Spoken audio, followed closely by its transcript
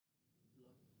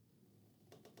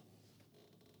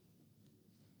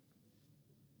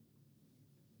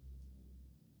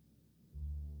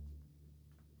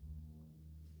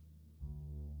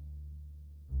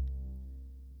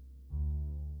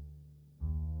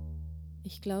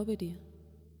Ich glaube dir.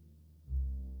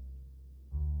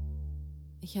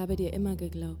 Ich habe dir immer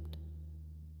geglaubt.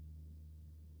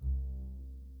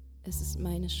 Es ist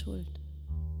meine Schuld.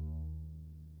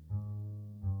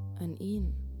 An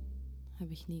ihn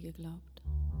habe ich nie geglaubt.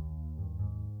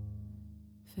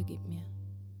 Vergib mir.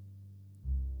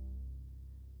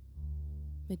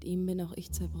 Mit ihm bin auch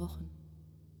ich zerbrochen.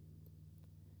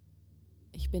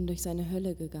 Ich bin durch seine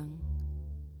Hölle gegangen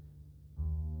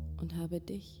und habe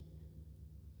dich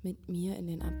mit mir in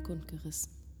den Abgrund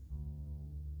gerissen.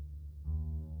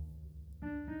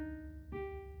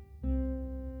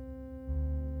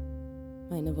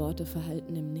 Meine Worte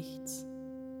verhallten im Nichts.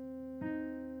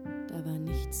 Da war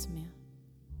nichts mehr.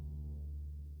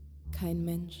 Kein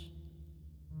Mensch,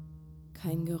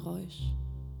 kein Geräusch,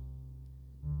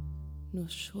 nur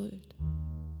Schuld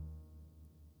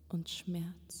und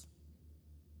Schmerz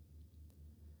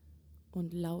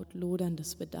und laut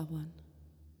loderndes Bedauern.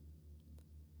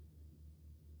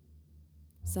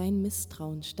 Sein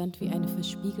Misstrauen stand wie eine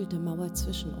verspiegelte Mauer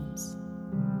zwischen uns.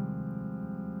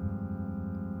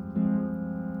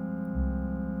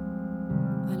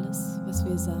 Alles, was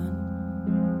wir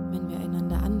sahen, wenn wir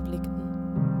einander anblickten,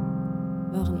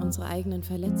 waren unsere eigenen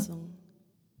Verletzungen,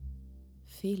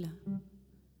 Fehler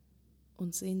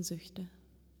und Sehnsüchte.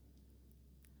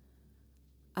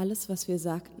 Alles, was wir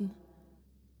sagten,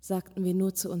 sagten wir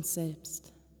nur zu uns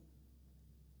selbst.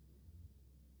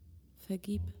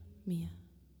 Vergib mir.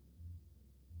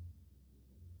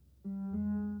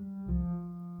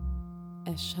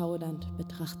 Erschaudernd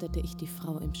betrachtete ich die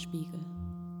Frau im Spiegel.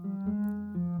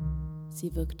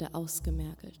 Sie wirkte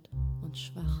ausgemergelt und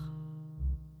schwach.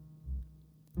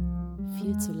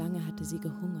 Viel zu lange hatte sie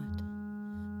gehungert,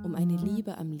 um eine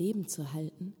Liebe am Leben zu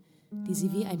halten, die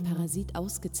sie wie ein Parasit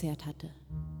ausgezehrt hatte.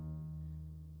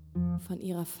 Von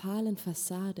ihrer fahlen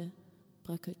Fassade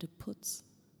bröckelte Putz.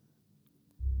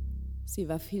 Sie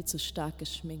war viel zu stark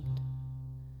geschminkt.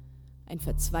 Ein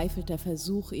verzweifelter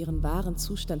Versuch, ihren wahren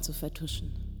Zustand zu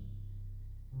vertuschen.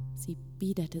 Sie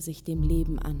biederte sich dem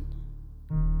Leben an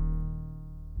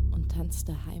und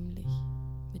tanzte heimlich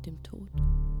mit dem Tod.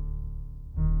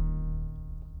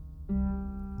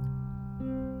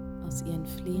 Aus ihren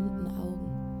flehenden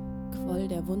Augen quoll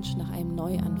der Wunsch nach einem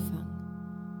Neuanfang.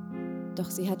 Doch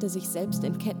sie hatte sich selbst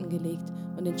in Ketten gelegt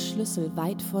und den Schlüssel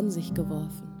weit von sich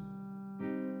geworfen.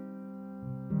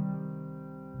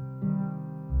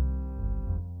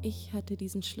 Ich hatte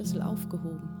diesen Schlüssel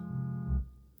aufgehoben.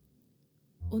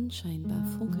 Unscheinbar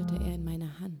funkelte er in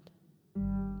meiner Hand.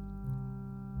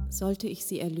 Sollte ich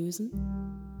sie erlösen?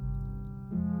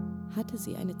 Hatte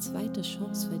sie eine zweite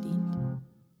Chance verdient?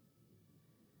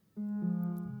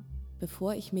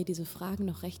 Bevor ich mir diese Fragen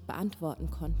noch recht beantworten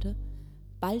konnte,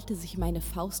 ballte sich meine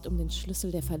Faust um den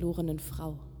Schlüssel der verlorenen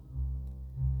Frau.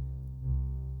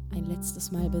 Ein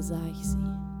letztes Mal besah ich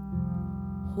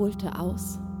sie, holte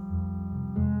aus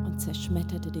und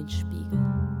zerschmetterte den Spiegel.